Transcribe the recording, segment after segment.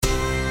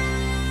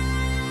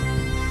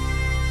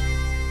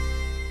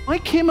I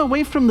came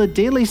away from the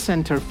Daily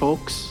Center,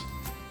 folks,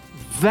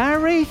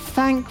 very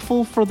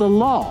thankful for the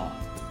law,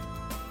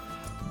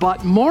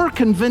 but more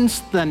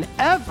convinced than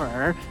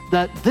ever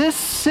that this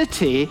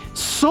city,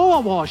 so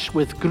awash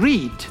with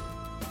greed,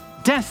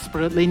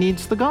 desperately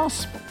needs the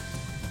gospel.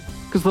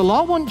 Because the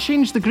law won't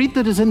change the greed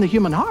that is in the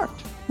human heart.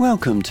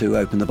 Welcome to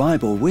Open the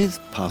Bible with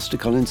Pastor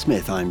Colin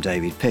Smith. I'm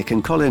David Pick.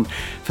 And Colin,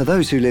 for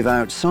those who live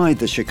outside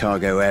the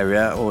Chicago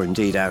area, or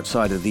indeed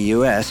outside of the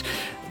US,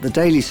 the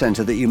Daily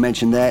Center that you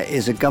mentioned there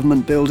is a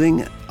government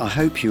building. I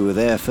hope you were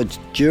there for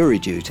jury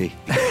duty.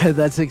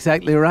 That's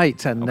exactly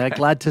right, and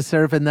glad to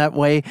serve in that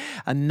way.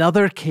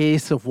 Another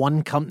case of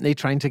one company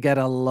trying to get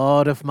a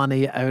lot of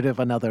money out of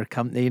another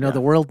company. The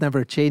world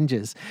never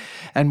changes.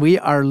 And we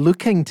are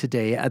looking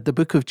today at the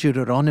book of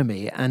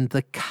Deuteronomy and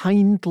the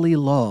kindly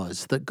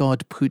laws that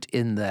God put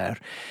in there,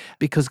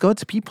 because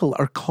God's people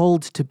are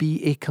called to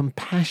be a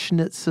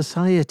compassionate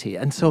society.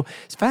 And so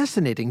it's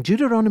fascinating.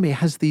 Deuteronomy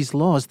has these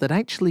laws that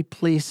actually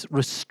place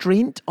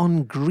restraint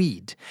on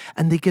greed,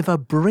 and they give a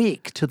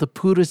break to the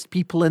poorest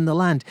people in the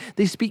land.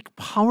 They speak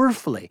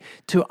powerfully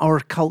to our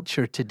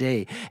culture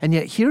today. And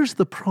yet here's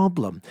the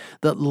problem,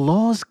 that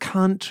laws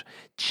can't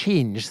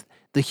change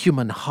the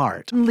human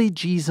heart. Only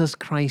Jesus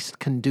Christ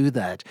can do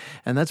that.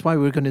 And that's why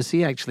we're going to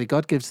see, actually,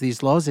 God gives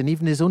these laws and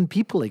even his own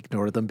people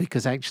ignore them,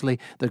 because actually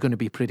they're going to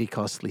be pretty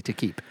costly to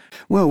keep.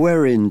 Well,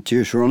 we're in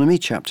Deuteronomy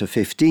chapter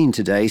 15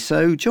 today,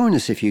 so join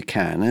us if you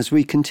can as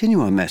we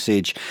continue our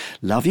message,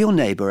 Love Your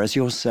Neighbour as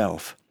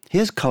Yourself.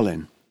 Here's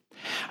Colin.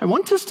 I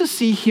want us to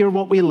see here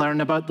what we learn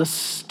about the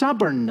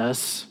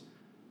stubbornness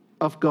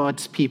of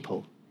God's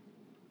people.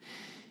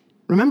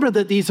 Remember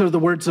that these are the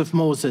words of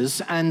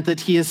Moses, and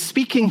that he is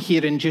speaking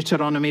here in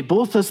Deuteronomy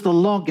both as the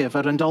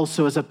lawgiver and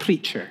also as a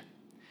preacher.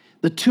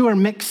 The two are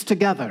mixed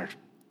together.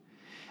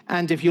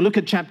 And if you look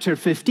at chapter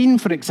 15,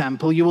 for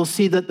example, you will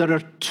see that there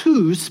are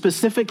two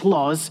specific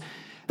laws.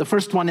 The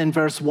first one in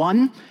verse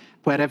 1,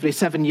 where every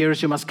 7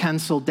 years you must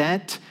cancel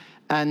debt.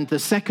 And the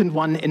second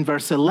one in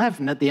verse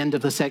 11, at the end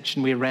of the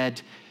section we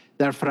read,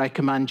 therefore I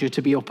command you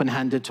to be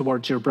open-handed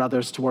towards your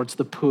brothers, towards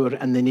the poor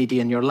and the needy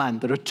in your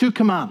land. There are two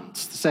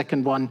commands. The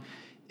second one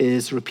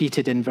is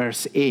repeated in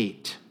verse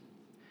 8.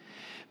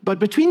 But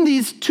between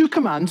these two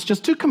commands,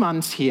 just two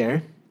commands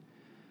here,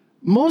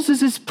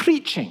 Moses is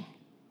preaching.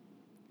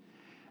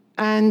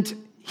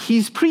 And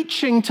he's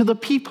preaching to the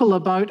people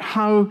about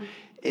how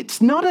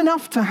it's not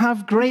enough to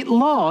have great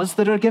laws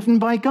that are given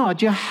by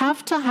God. You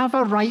have to have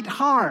a right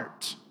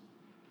heart.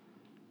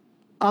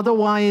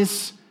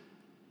 Otherwise,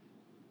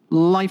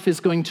 life is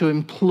going to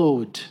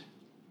implode,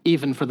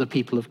 even for the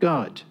people of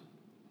God.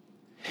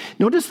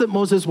 Notice that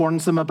Moses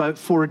warns them about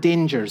 4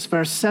 dangers.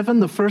 Verse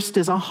 7, the first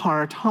is a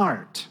hard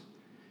heart.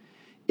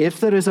 If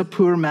there is a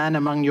poor man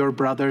among your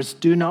brothers,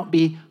 do not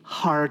be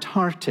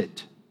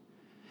hard-hearted.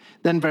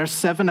 Then verse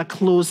 7, a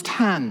closed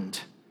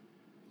hand.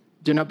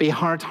 Do not be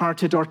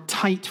hard-hearted or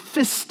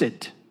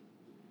tight-fisted.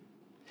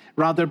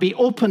 Rather be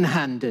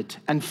open-handed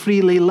and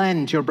freely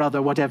lend your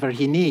brother whatever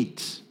he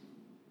needs.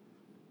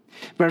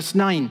 Verse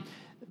 9,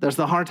 there's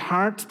the hard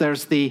heart,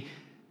 there's the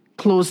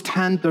closed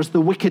hand, there's the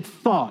wicked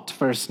thought,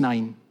 verse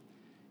 9.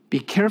 Be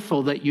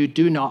careful that you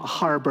do not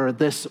harbor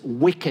this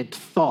wicked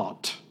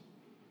thought.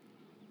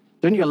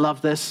 Don't you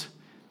love this?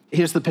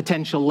 Here's the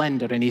potential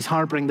lender, and he's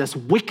harboring this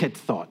wicked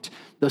thought.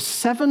 The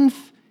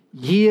 7th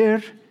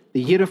year,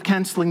 the year of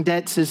canceling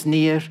debts, is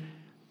near,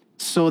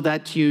 so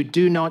that you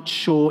do not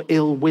show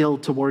ill will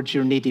towards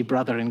your needy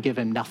brother and give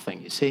him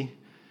nothing, you see?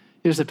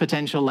 Here's a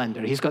potential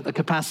lender. He's got the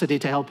capacity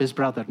to help his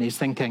brother, and he's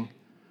thinking,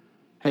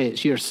 hey,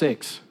 it's year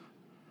 6.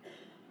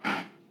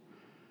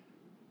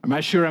 Am I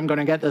sure I'm going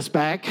to get this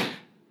back?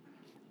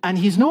 And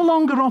he's no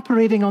longer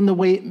operating on the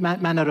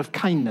manner of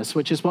kindness,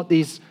 which is what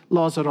these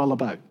laws are all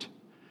about.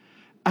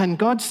 And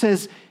God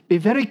says, be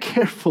very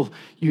careful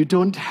you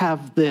don't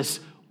have this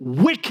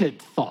wicked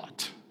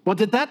thought. Well,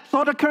 did that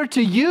thought occur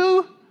to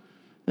you?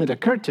 It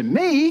occurred to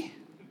me.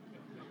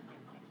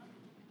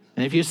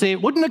 And if you say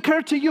it wouldn't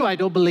occur to you, I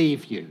don't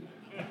believe you.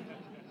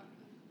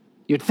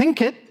 You'd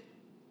think it.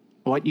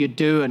 What you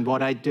do and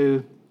what I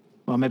do,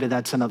 well, maybe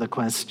that's another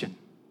question.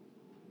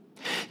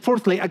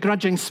 Fourthly, a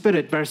grudging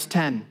spirit, verse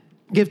 10.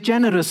 Give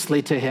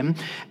generously to him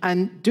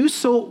and do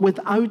so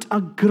without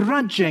a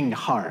grudging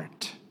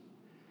heart.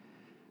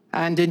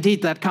 And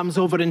indeed, that comes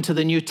over into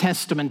the New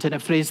Testament in a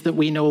phrase that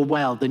we know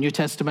well. The New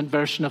Testament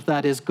version of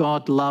that is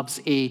God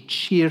loves a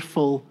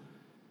cheerful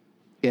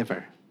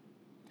giver.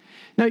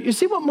 Now, you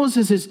see what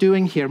Moses is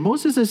doing here?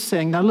 Moses is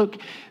saying, now look,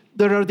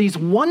 there are these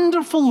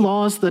wonderful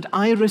laws that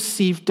I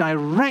received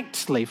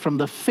directly from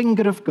the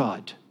finger of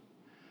God.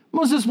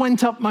 Moses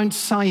went up Mount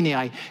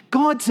Sinai.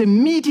 God's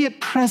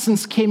immediate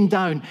presence came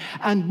down,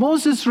 and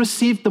Moses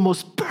received the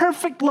most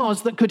perfect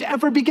laws that could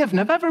ever be given,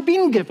 have ever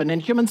been given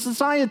in human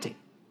society.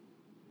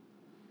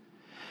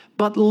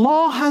 But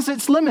law has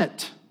its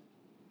limit.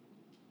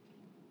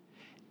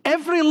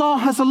 Every law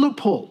has a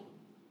loophole.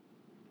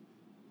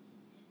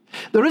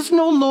 There is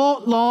no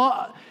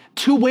law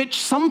to which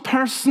some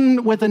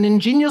person with an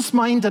ingenious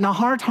mind and a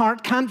hard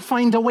heart can't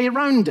find a way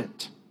around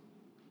it.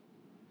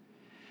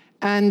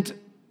 And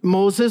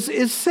Moses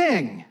is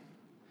saying,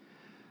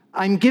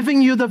 I'm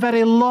giving you the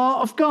very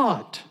law of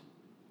God,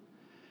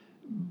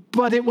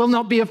 but it will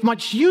not be of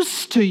much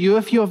use to you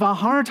if you have a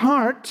hard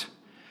heart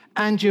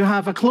and you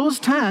have a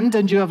closed hand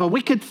and you have a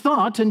wicked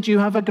thought and you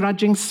have a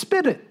grudging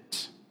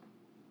spirit.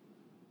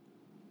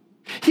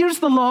 Here's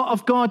the law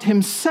of God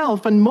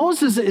himself, and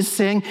Moses is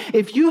saying,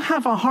 if you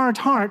have a hard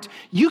heart,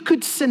 you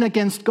could sin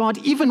against God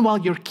even while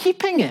you're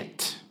keeping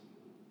it.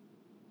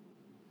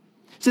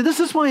 See, this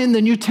is why in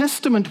the New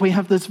Testament we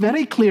have this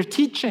very clear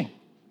teaching.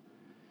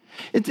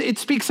 It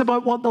speaks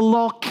about what the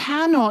law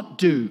cannot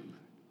do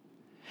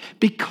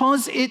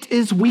because it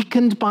is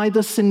weakened by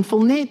the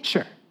sinful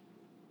nature.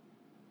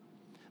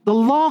 The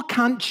law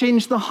can't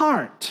change the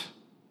heart.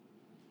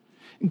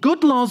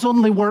 Good laws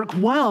only work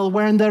well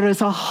when there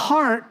is a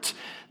heart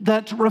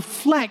that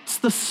reflects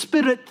the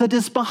spirit that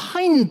is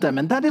behind them,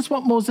 and that is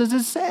what Moses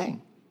is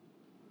saying.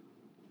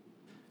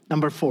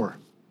 Number 4.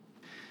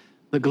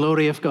 The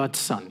glory of God's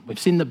Son. We've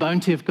seen the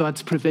bounty of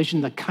God's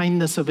provision, the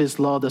kindness of his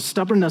law, the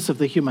stubbornness of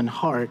the human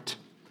heart.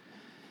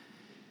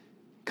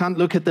 Can't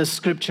look at this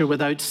scripture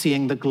without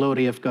seeing the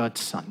glory of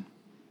God's Son.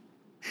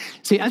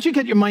 See, as you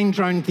get your mind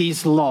around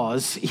these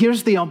laws,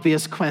 here's the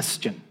obvious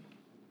question.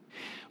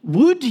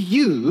 Would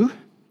you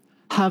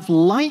have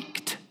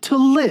liked to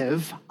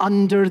live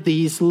under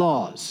these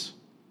laws?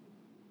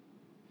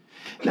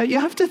 Now,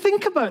 you have to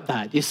think about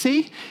that, you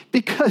see,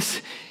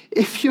 because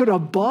if you're a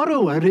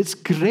borrower, it's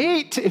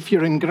great. If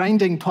you're in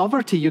grinding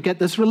poverty, you get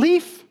this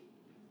relief.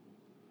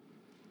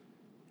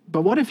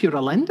 But what if you're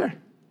a lender?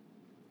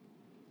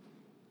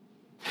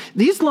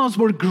 These laws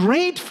were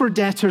great for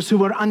debtors who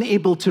were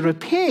unable to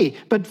repay,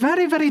 but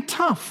very, very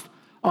tough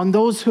on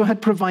those who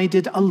had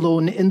provided a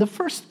loan in the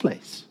first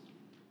place.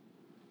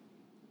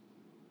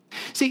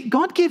 See,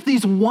 God gave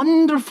these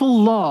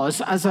wonderful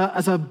laws as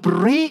a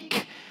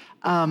break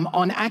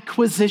on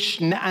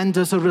acquisition and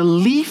as a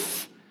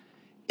relief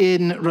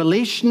in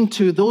relation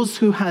to those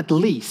who had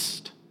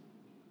least.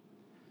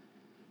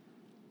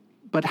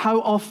 But how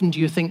often do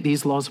you think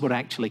these laws were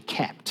actually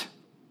kept?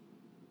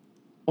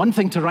 One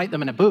thing to write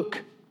them in a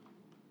book,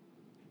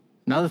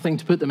 another thing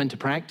to put them into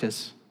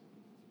practice.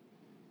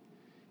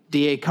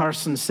 D.A.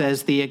 Carson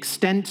says, the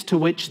extent to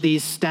which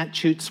these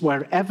statutes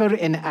were ever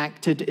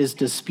enacted is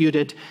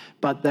disputed,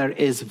 but there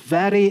is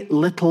very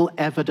little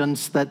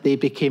evidence that they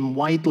became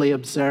widely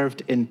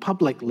observed in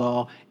public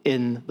law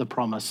in the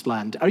Promised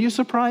Land. Are you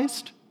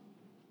surprised?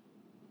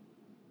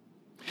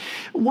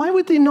 Why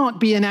would they not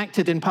be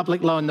enacted in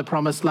public law in the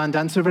Promised Land?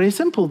 Answer very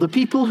simple. The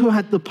people who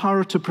had the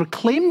power to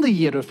proclaim the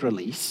year of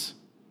release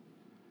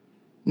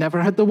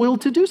never had the will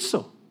to do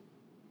so.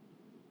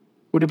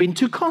 Would have been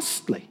too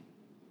costly.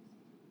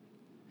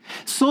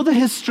 So the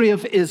history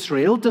of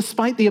Israel,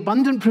 despite the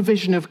abundant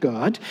provision of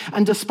God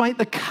and despite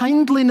the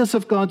kindliness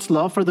of God's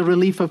law for the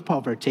relief of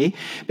poverty,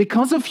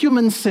 because of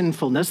human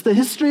sinfulness, the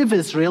history of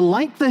Israel,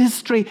 like the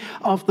history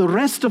of the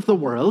rest of the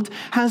world,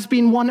 has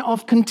been one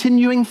of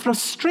continuing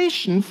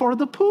frustration for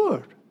the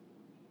poor.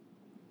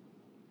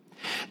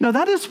 Now,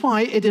 that is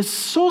why it is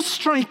so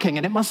striking,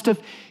 and it must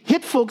have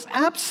hit folks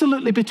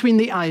absolutely between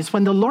the eyes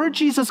when the Lord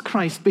Jesus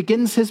Christ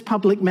begins his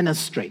public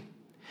ministry.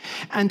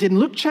 And in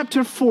Luke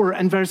chapter 4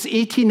 and verse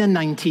 18 and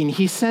 19,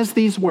 he says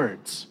these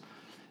words.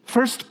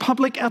 First,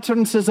 public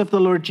utterances of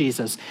the Lord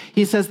Jesus.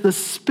 He says, the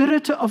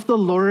Spirit of the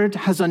Lord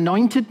has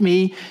anointed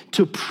me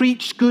to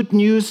preach good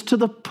news to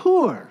the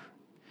poor.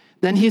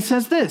 Then he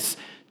says this,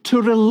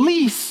 to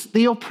release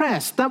the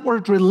oppressed. That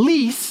word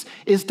release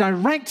is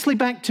directly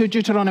back to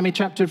Deuteronomy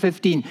chapter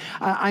 15.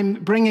 I'm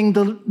bringing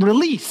the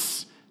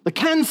release, the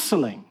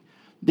canceling,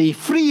 the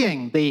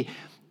freeing, the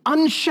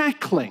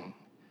unshackling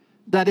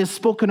that is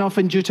spoken of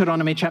in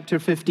Deuteronomy chapter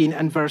 15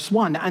 and verse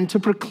 1, and to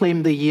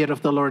proclaim the year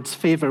of the Lord's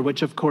favor,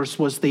 which of course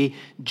was the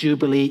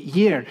Jubilee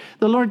year.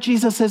 The Lord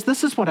Jesus says,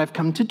 this is what I've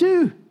come to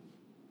do.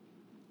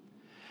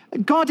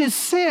 God is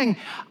saying,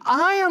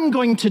 I am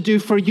going to do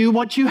for you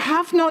what you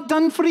have not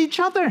done for each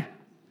other.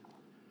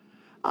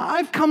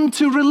 I've come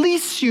to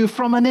release you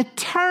from an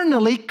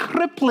eternally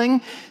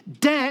crippling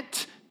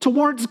debt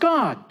towards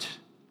God.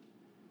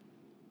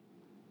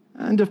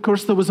 And of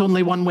course, there was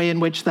only one way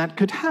in which that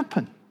could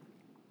happen.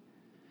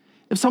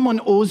 If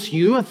someone owes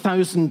you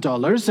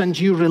 $1,000 and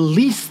you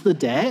release the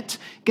debt,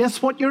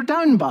 guess what you're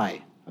down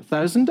by?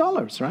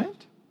 $1,000,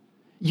 right?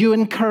 You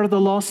incur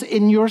the loss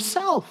in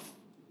yourself.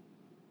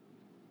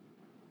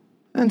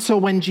 And so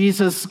when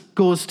Jesus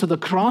goes to the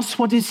cross,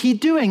 what is he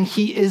doing?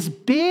 He is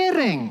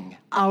bearing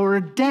our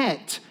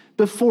debt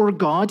before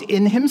God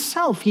in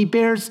himself. He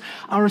bears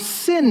our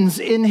sins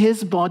in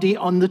his body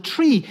on the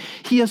tree.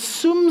 He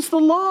assumes the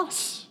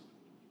loss.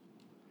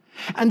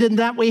 And in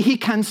that way, he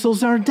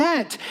cancels our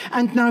debt.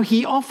 And now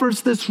he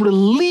offers this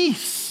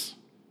release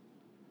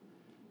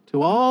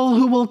to all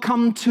who will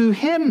come to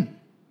him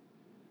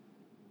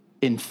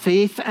in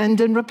faith and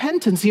in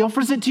repentance. He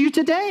offers it to you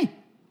today.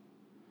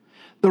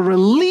 The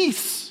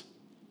release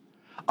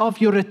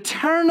of your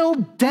eternal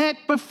debt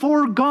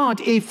before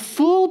God, a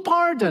full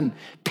pardon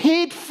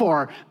paid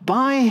for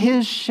by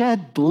his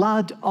shed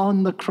blood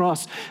on the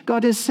cross.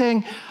 God is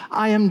saying,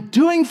 I am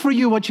doing for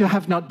you what you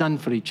have not done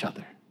for each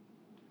other.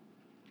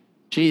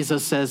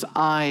 Jesus says,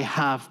 I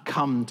have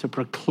come to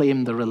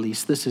proclaim the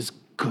release. This is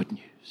good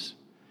news.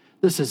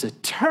 This is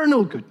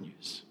eternal good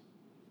news.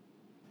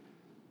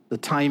 The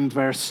time,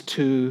 verse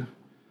 2,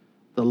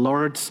 the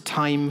Lord's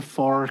time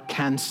for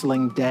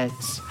cancelling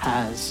debts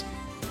has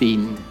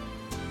been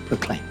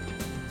proclaimed.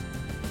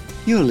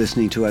 You're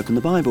listening to Open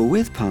the Bible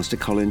with Pastor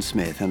Colin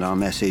Smith and our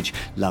message,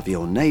 Love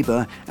Your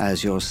Neighbour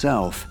as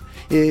Yourself.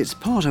 It's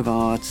part of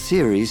our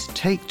series,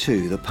 Take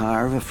Two, The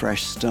Power of a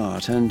Fresh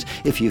Start. And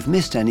if you've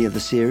missed any of the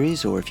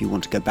series, or if you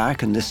want to go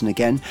back and listen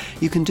again,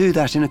 you can do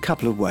that in a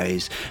couple of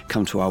ways.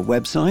 Come to our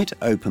website,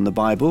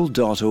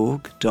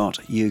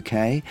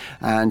 openthebible.org.uk,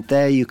 and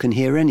there you can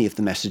hear any of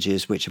the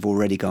messages which have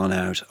already gone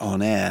out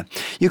on air.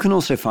 You can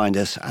also find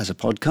us as a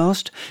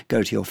podcast.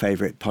 Go to your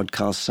favourite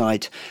podcast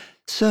site,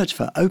 search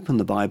for Open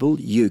the Bible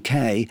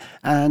UK,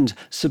 and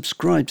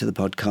subscribe to the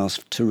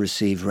podcast to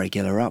receive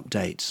regular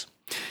updates.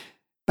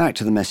 Back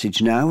to the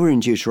message now. We're in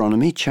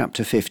Deuteronomy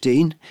chapter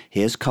 15.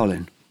 Here's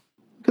Colin.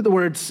 Look at the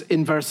words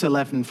in verse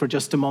 11 for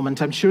just a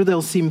moment. I'm sure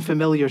they'll seem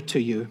familiar to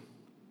you.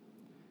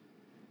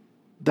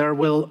 There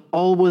will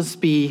always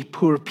be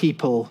poor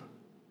people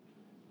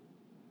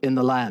in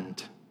the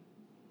land.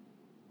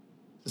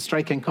 It's a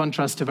striking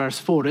contrast to verse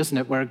 4, isn't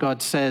it, where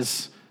God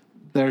says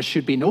there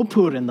should be no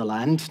poor in the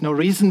land, no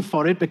reason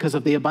for it because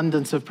of the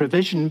abundance of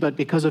provision, but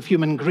because of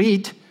human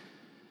greed.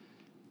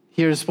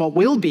 Here's what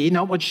will be,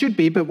 not what should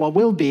be, but what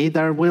will be.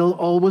 There will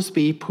always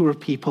be poor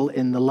people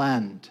in the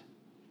land.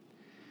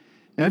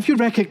 Now, if you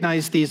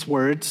recognize these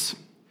words,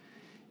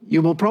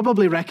 you will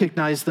probably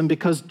recognize them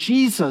because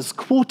Jesus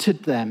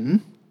quoted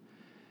them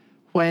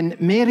when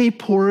Mary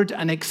poured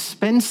an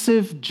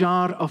expensive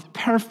jar of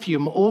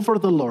perfume over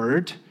the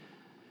Lord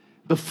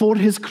before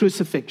his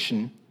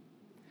crucifixion.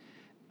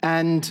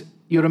 And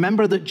you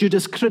remember that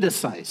Judas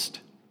criticized.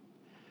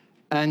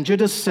 And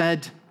Judas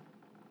said,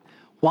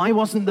 why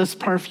wasn't this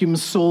perfume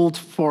sold,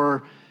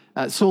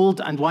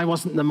 and why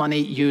wasn't the money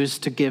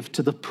used to give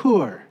to the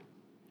poor?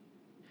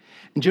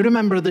 And do you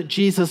remember that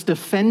Jesus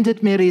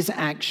defended Mary's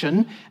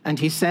action, and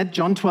he said,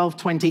 John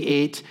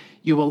 12:28,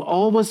 you will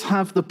always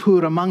have the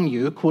poor among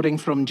you, quoting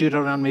from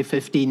Deuteronomy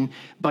 15,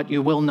 but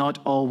you will not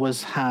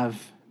always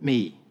have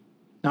me.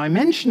 Now, I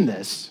mention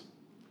this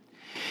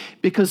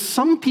because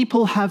some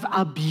people have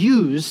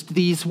abused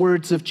these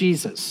words of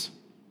Jesus.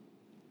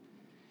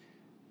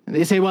 And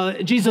they say, well,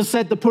 Jesus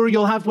said the poor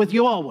you'll have with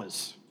you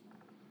always.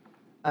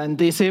 And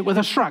they say it with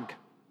a shrug.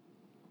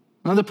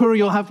 Well, the poor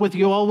you'll have with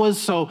you always,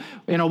 so,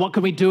 what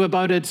can we do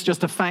about it? It's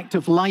just a fact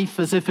of life,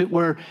 as if it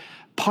were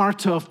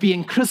part of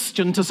being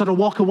Christian to sort of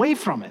walk away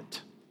from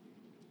it.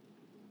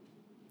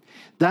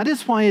 That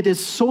is why it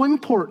is so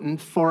important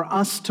for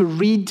us to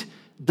read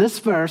this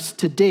verse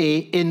today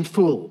in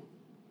full.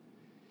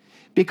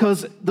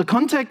 Because the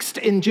context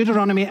in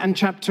Deuteronomy and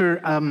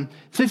chapter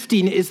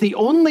 15 is the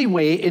only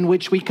way in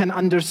which we can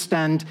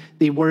understand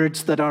the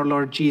words that our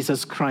Lord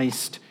Jesus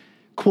Christ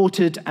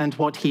quoted and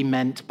what he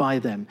meant by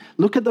them.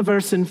 Look at the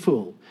verse in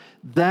full.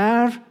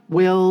 There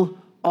will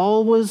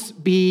always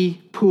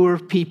be poor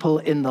people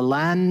in the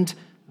land.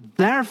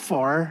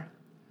 Therefore,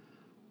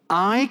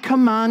 I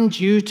command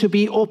you to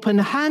be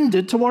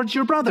open-handed towards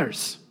your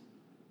brothers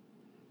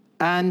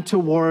and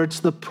towards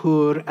the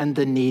poor and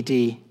the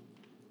needy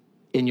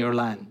in your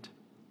land.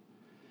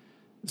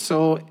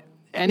 So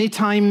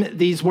anytime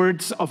these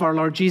words of our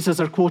Lord Jesus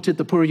are quoted,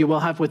 the poor you will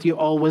have with you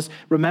always,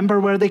 remember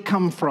where they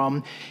come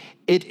from.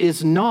 It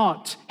is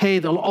not, hey,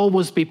 there'll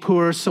always be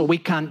poor, so we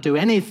can't do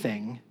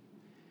anything.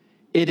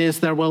 It is,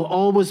 there will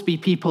always be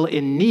people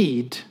in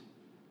need,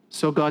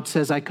 so God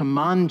says, I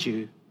command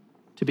you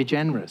to be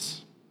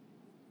generous.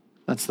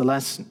 That's the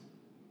lesson.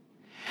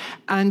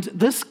 And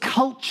this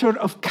culture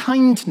of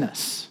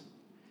kindness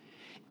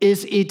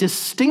is a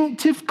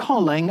distinctive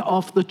calling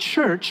of the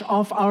church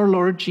of our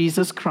Lord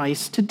Jesus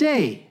Christ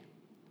today.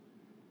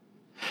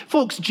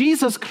 Folks,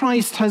 Jesus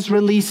Christ has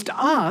released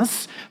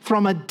us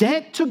from a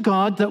debt to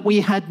God that we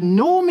had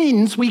no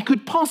means we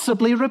could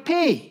possibly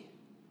repay.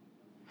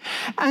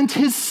 And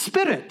his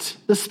Spirit,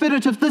 the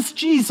Spirit of this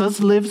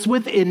Jesus, lives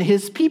within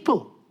his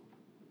people.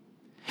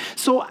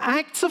 So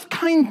acts of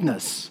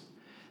kindness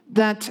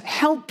that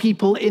help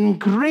people in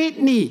great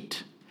need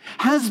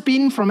has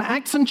been, from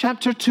Acts in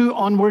chapter 2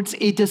 onwards,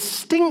 a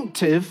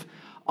distinctive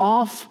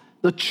of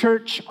the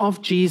church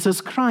of Jesus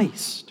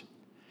Christ.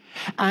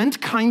 And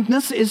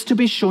kindness is to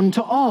be shown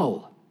to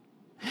all.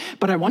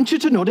 But I want you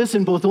to notice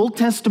in both Old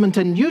Testament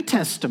and New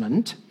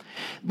Testament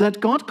that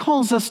God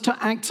calls us to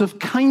acts of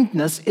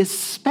kindness,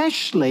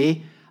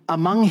 especially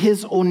among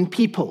his own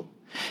people.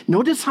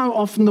 Notice how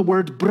often the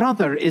word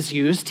brother is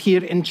used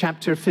here in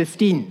chapter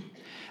 15.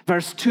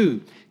 Verse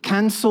 2,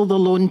 cancel the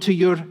loan to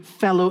your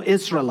fellow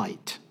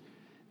Israelite.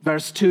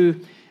 Verse 2,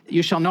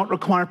 you shall not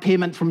require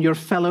payment from your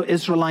fellow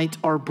Israelite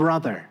or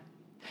brother.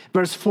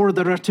 Verse 4,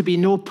 there are to be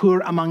no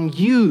poor among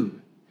you.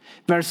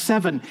 Verse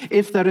 7,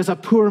 if there is a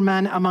poor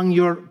man among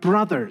your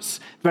brothers.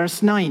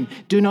 Verse 9,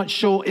 do not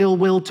show ill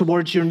will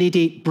towards your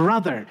needy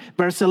brother.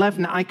 Verse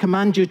 11, I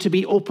command you to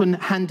be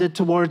open-handed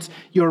towards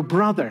your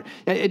brother.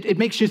 It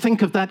makes you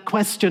think of that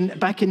question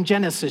back in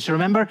Genesis.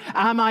 Remember,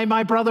 am I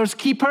my brother's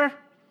keeper?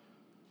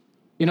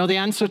 You know the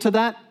answer to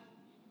that?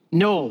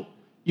 No,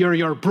 you're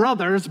your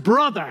brother's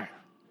brother,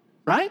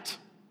 right?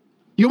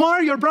 You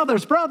are your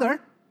brother's brother,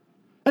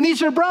 and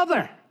he's your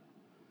brother.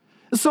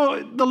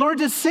 So the Lord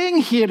is saying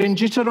here in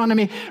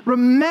Deuteronomy,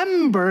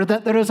 remember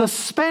that there is a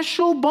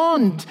special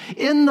bond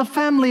in the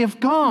family of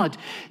God.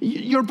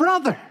 Your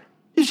brother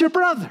is your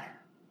brother.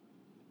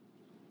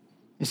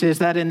 He says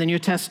that in the New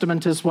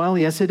Testament as well.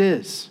 Yes, it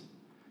is.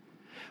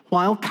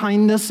 While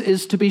kindness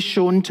is to be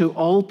shown to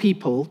all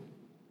people,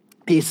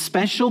 a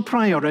special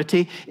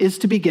priority is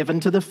to be given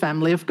to the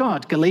family of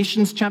God.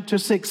 Galatians chapter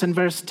 6 and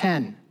verse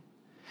 10.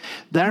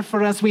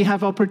 Therefore, as we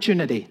have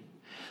opportunity,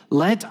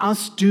 let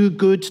us do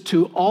good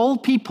to all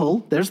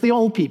people. There's the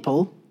all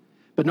people.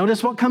 But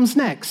notice what comes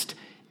next.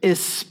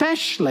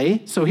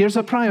 Especially, so here's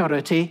a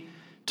priority,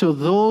 to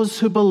those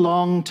who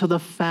belong to the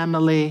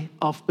family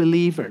of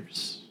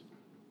believers.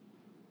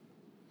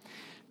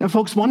 Now,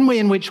 folks, one way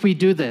in which we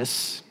do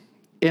this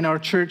in our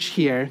church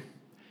here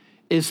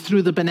is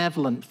through the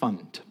Benevolent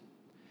Fund,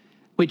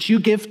 which you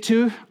give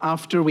to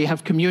after we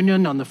have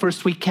communion on the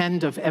first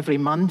weekend of every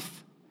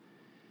month.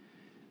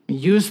 We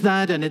use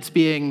that, and it's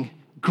being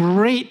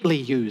greatly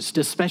used,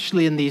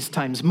 especially in these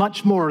times,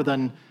 much more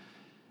than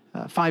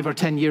 5 or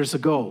 10 years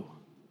ago.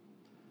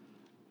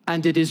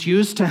 And it is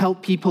used to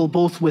help people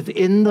both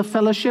within the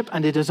fellowship,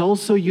 and it is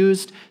also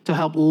used to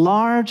help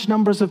large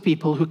numbers of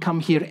people who come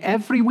here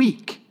every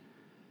week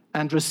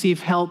and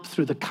receive help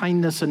through the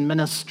kindness and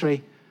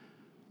ministry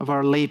of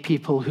our lay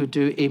people who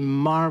do a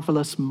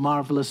marvelous,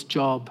 marvelous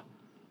job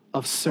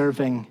of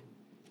serving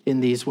in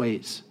these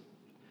ways.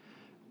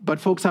 But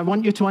folks, I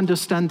want you to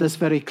understand this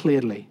very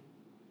clearly.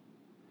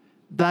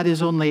 That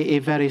is only a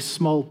very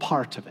small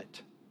part of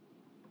it.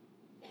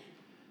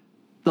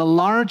 The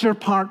larger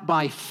part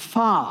by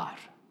far,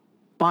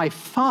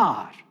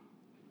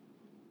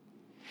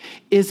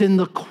 is in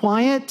the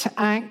quiet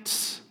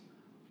acts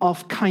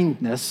of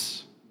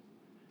kindness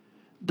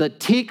that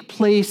take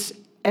place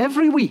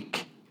every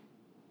week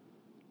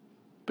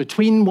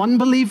between one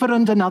believer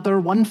and another,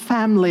 one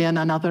family and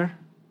another,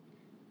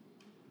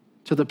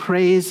 to the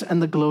praise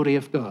and the glory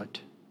of God.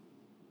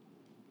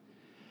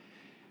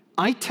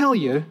 I tell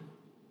you,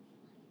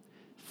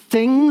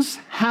 things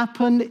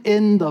happen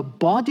in the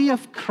body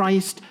of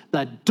Christ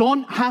that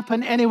don't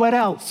happen anywhere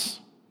else.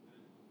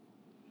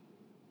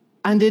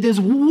 And it is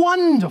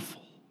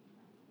wonderful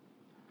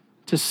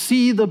to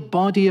see the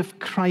body of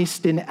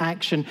Christ in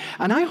action.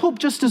 And I hope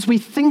just as we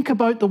think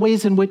about the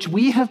ways in which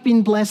we have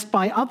been blessed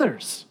by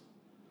others,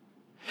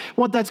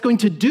 what that's going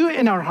to do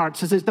in our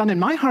hearts, as it's done in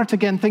my heart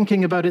again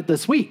thinking about it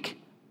this week,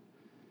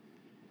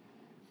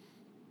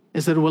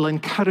 is that it will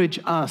encourage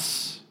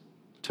us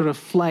to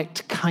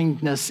reflect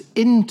kindness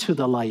into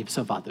the lives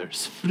of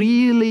others.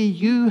 Freely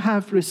you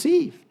have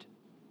received.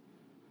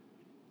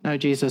 Now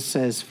Jesus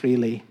says,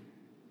 freely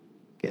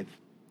give.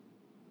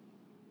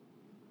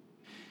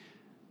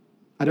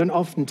 I don't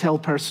often tell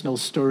personal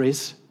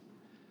stories,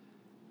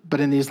 but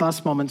in these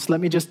last moments,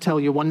 let me just tell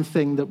you one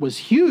thing that was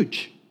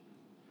huge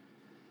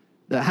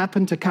that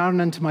happened to Karen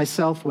and to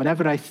myself.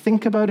 Whenever I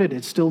think about it,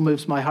 it still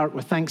moves my heart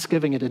with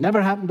thanksgiving. It had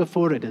never happened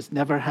before. It has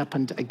never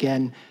happened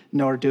again,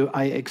 nor do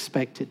I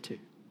expect it to.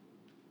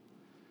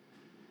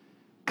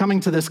 Coming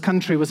to this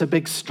country was a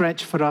big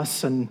stretch for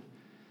us, and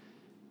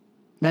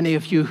many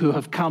of you who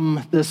have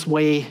come this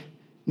way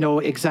know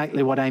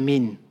exactly what I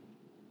mean.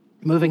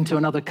 Moving to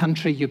another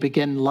country, you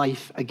begin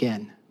life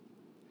again.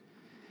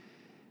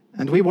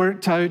 And we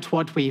worked out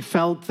what we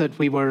felt that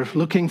we were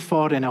looking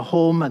for in a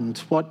home and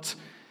what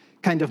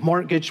kind of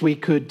mortgage we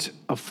could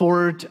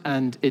afford,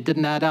 and it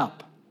didn't add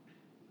up.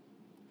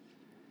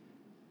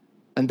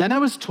 And then I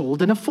was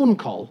told in a phone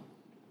call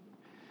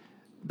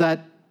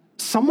that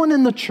someone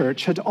in the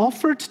church had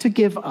offered to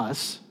give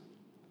us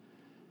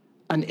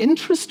an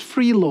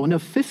interest-free loan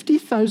of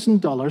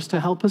 $50,000 to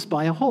help us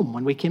buy a home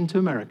when we came to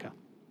America.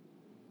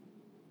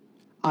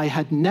 I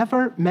had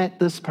never met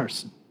this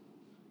person.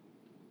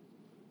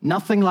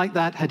 Nothing like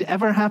that had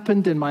ever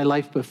happened in my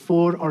life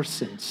before or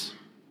since.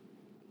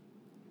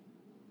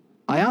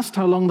 I asked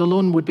how long the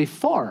loan would be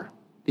for.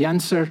 The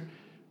answer,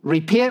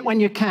 repay it when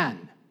you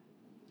can.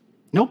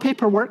 No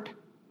paperwork,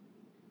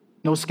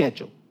 no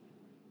schedule.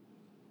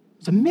 It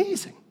was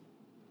amazing.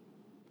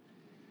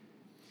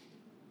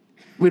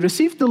 We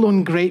received the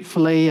loan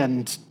gratefully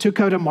and took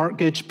out a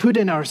mortgage, put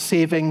in our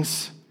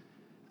savings,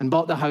 and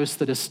bought the house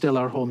that is still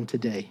our home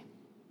today.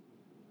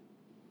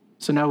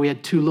 So now we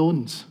had 2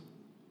 loans.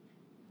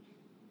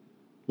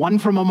 One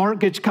from a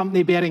mortgage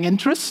company bearing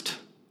interest,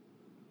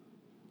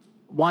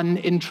 one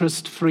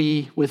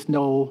interest-free with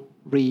no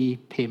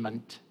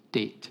repayment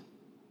date.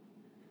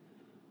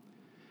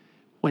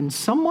 When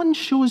someone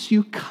shows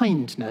you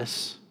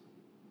kindness,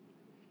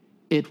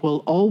 it will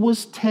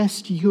always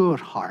test your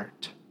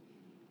heart.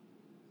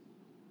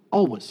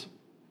 Always.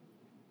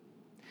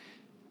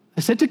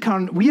 I said to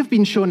Karen, we have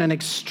been shown an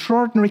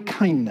extraordinary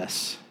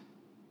kindness.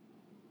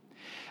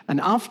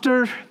 And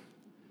after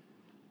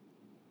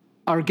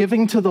our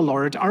giving to the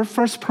Lord, our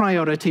first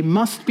priority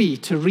must be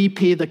to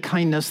repay the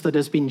kindness that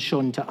has been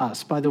shown to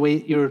us. By the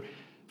way, your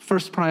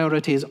first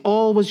priority is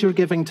always your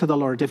giving to the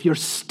Lord. If you're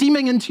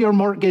steaming into your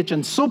mortgage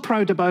and so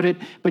proud about it,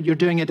 but you're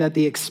doing it at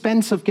the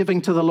expense of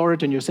giving to the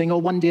Lord, and you're saying, oh,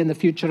 one day in the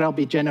future I'll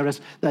be generous,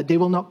 that day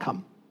will not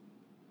come.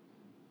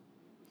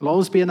 It'll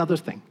always be another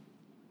thing.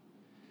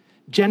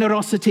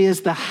 Generosity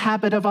is the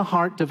habit of a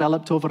heart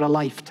developed over a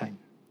lifetime.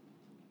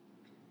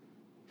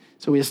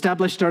 So we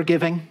established our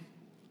giving,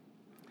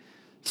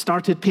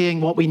 started paying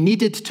what we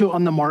needed to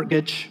on the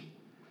mortgage,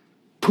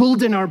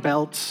 pulled in our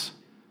belts,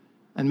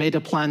 and made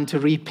a plan to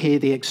repay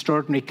the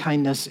extraordinary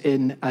kindness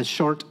in as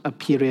short a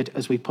period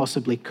as we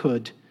possibly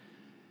could.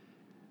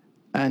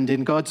 And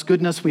in God's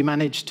goodness, we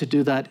managed to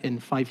do that in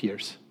 5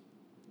 years.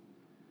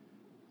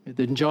 With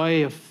the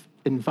joy of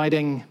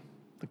inviting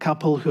the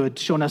couple who had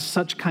shown us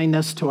such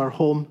kindness to our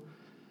home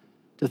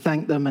to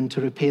thank them and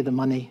to repay the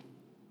money.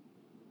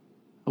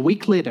 A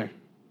week later,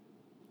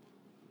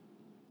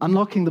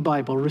 Unlocking the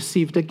Bible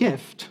received a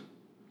gift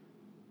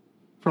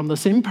from the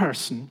same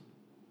person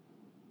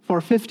for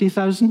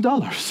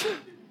 $50,000.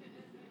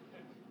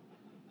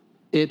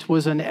 It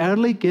was an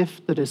early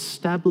gift that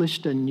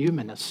established a new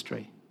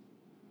ministry.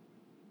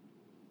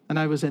 And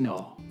I was in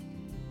awe.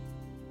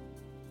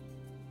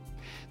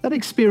 That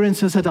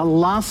experience has had a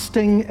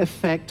lasting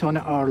effect on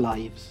our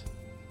lives.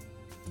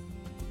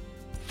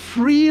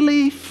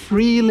 Freely,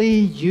 freely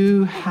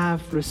you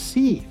have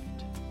received.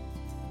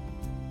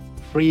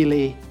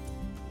 Freely,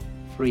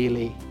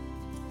 freely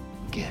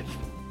give.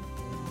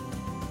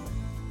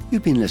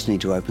 You've been listening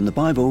to Open the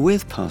Bible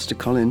with Pastor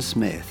Colin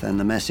Smith and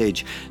the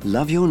message,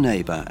 Love Your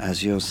Neighbour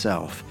as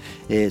Yourself.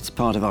 It's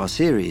part of our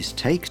series,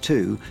 Take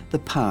 2, The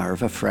Power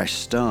of a Fresh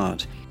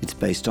Start. It's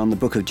based on the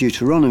book of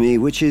Deuteronomy,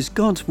 which is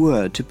God's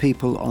word to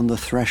people on the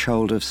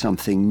threshold of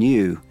something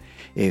new.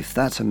 If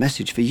that's a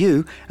message for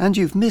you and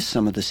you've missed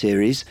some of the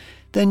series,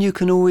 then you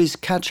can always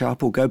catch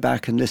up or go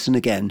back and listen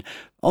again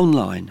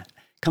online.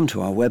 Come to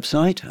our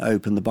website,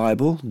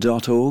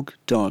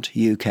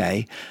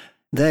 openthebible.org.uk.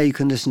 There you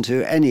can listen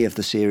to any of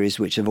the series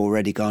which have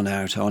already gone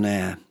out on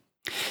air.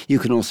 You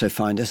can also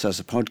find us as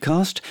a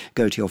podcast.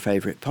 Go to your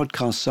favourite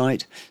podcast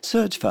site,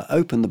 search for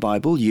Open the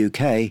Bible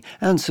UK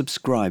and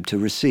subscribe to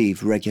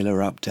receive regular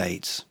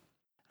updates.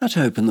 At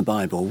Open the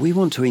Bible, we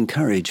want to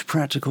encourage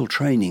practical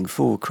training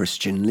for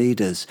Christian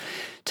leaders.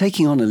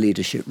 Taking on a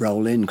leadership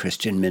role in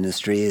Christian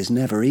ministry is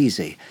never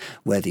easy,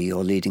 whether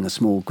you're leading a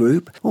small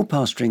group or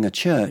pastoring a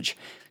church.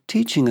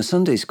 Teaching a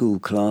Sunday school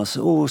class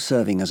or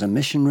serving as a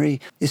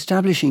missionary,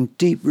 establishing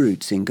deep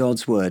roots in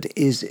God's Word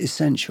is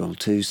essential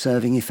to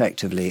serving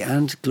effectively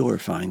and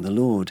glorifying the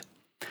Lord.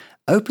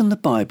 Open the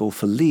Bible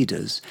for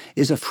Leaders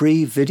is a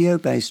free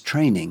video-based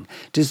training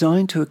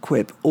designed to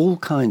equip all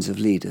kinds of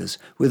leaders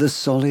with a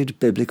solid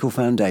biblical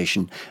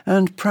foundation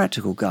and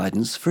practical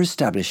guidance for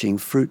establishing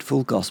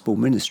fruitful gospel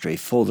ministry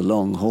for the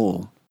long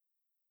haul.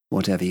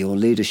 Whatever your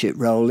leadership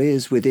role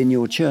is within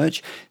your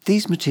church,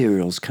 these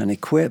materials can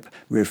equip,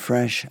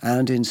 refresh,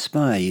 and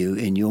inspire you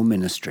in your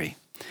ministry.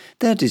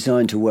 They're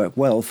designed to work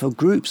well for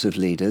groups of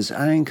leaders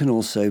and can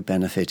also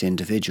benefit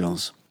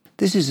individuals.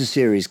 This is a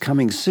series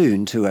coming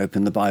soon to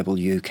Open the Bible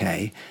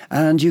UK,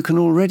 and you can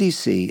already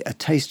see a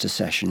taster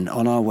session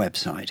on our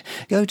website.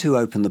 Go to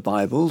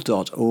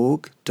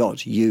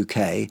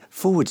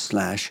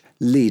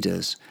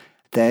openthebible.org.uk/leaders.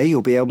 There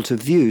you'll be able to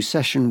view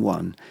Session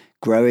 1,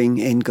 Growing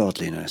in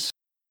Godliness.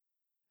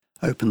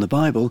 Open the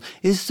Bible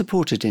is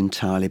supported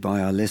entirely by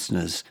our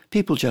listeners,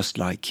 people just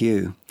like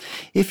you.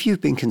 If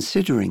you've been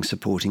considering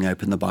supporting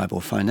Open the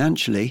Bible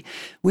financially,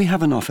 we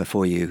have an offer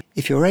for you.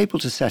 If you're able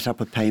to set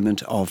up a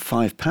payment of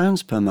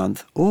 £5 per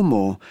month or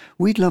more,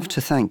 we'd love to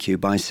thank you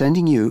by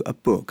sending you a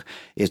book.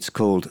 It's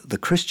called The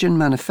Christian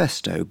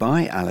Manifesto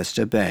by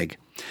Alistair Begg.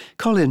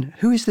 Colin,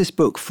 who is this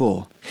book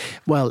for?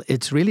 Well,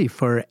 it's really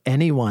for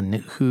anyone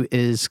who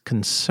is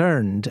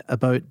concerned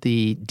about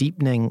the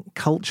deepening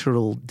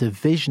cultural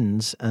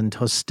divisions and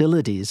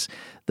hostilities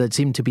that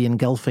seem to be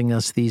engulfing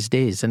us these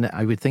days. And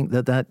I would think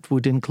that that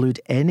would include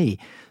any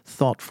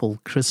thoughtful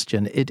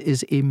Christian. It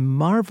is a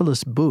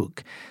marvelous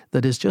book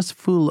that is just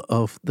full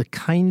of the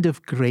kind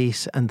of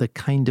grace and the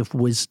kind of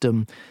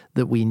wisdom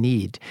that we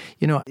need.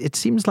 You know, it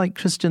seems like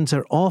Christians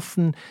are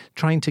often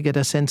trying to get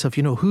a sense of,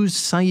 whose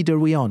side are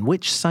we on?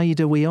 Which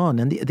side are we on?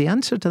 And the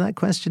answer to that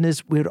question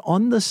is we're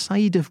on the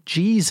side of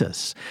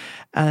Jesus.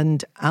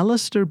 And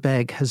Alistair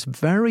Begg has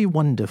very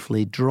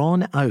wonderfully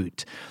drawn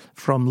out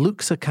from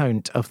Luke's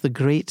account of the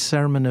great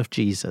sermon of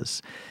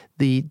Jesus,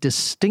 the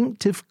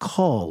distinctive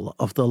call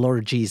of the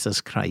Lord Jesus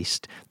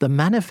Christ, the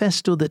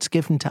manifesto that's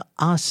given to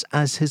us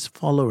as his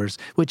followers,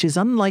 which is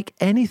unlike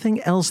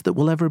anything else that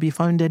will ever be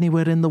found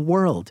anywhere in the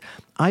world.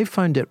 I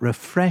found it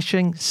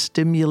refreshing,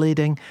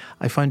 stimulating.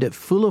 I found it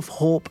full of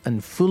hope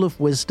and full of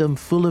wisdom,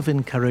 full of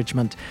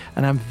encouragement.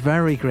 And I'm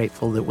very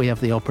grateful that we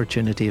have the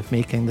opportunity of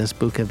making this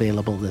book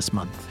available this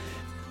month.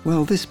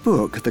 Well, this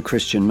book, The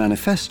Christian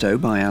Manifesto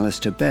by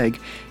Alistair Begg,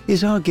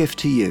 is our gift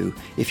to you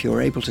if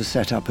you're able to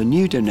set up a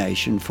new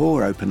donation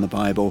for Open the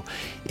Bible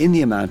in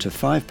the amount of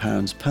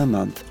 £5 per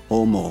month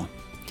or more.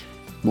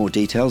 More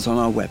details on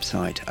our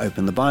website,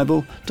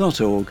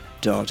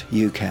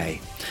 openthebible.org.uk.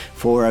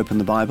 For Open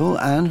the Bible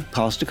and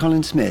Pastor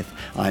Colin Smith,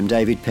 I'm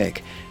David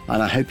Pick,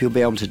 and I hope you'll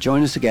be able to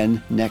join us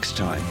again next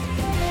time.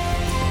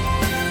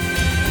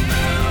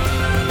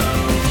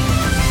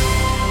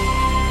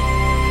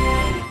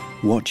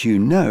 What you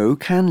know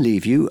can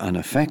leave you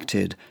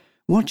unaffected.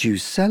 What you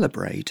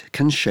celebrate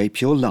can shape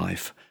your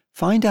life.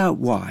 Find out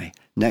why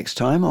next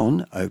time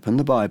on Open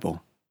the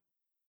Bible.